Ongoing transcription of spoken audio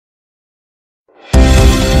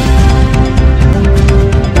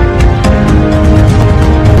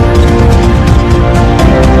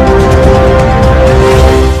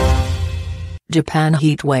Japan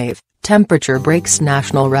heat wave, temperature breaks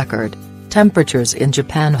national record. Temperatures in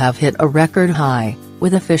Japan have hit a record high,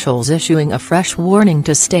 with officials issuing a fresh warning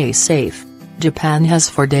to stay safe. Japan has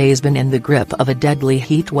for days been in the grip of a deadly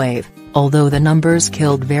heat wave, although the numbers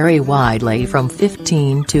killed vary widely from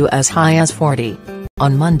 15 to as high as 40.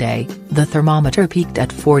 On Monday, the thermometer peaked at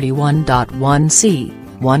 41.1 C,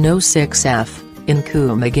 106 F, in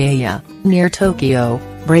Kumagaya, near Tokyo,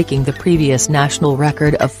 breaking the previous national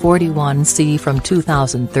record of 41 C from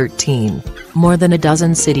 2013. More than a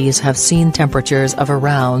dozen cities have seen temperatures of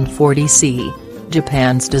around 40 C.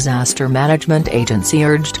 Japan's disaster management agency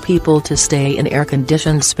urged people to stay in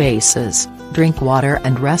air-conditioned spaces, drink water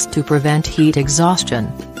and rest to prevent heat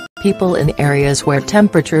exhaustion. People in areas where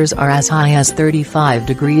temperatures are as high as 35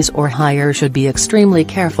 degrees or higher should be extremely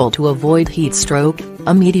careful to avoid heat stroke,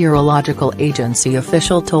 a meteorological agency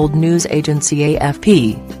official told news agency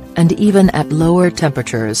AFP. And even at lower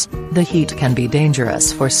temperatures, the heat can be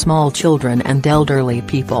dangerous for small children and elderly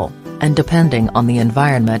people, and depending on the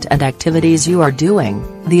environment and activities you are doing,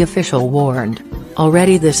 the official warned.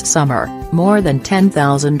 Already this summer, more than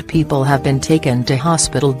 10,000 people have been taken to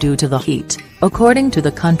hospital due to the heat, according to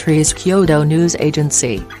the country's Kyodo news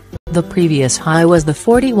agency. The previous high was the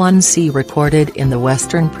 41 C recorded in the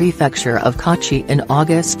western prefecture of Kochi in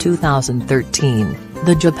August 2013,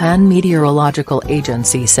 the Japan Meteorological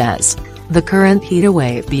Agency says. The current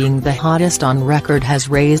heatwave being the hottest on record has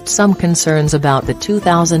raised some concerns about the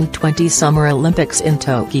 2020 Summer Olympics in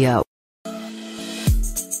Tokyo.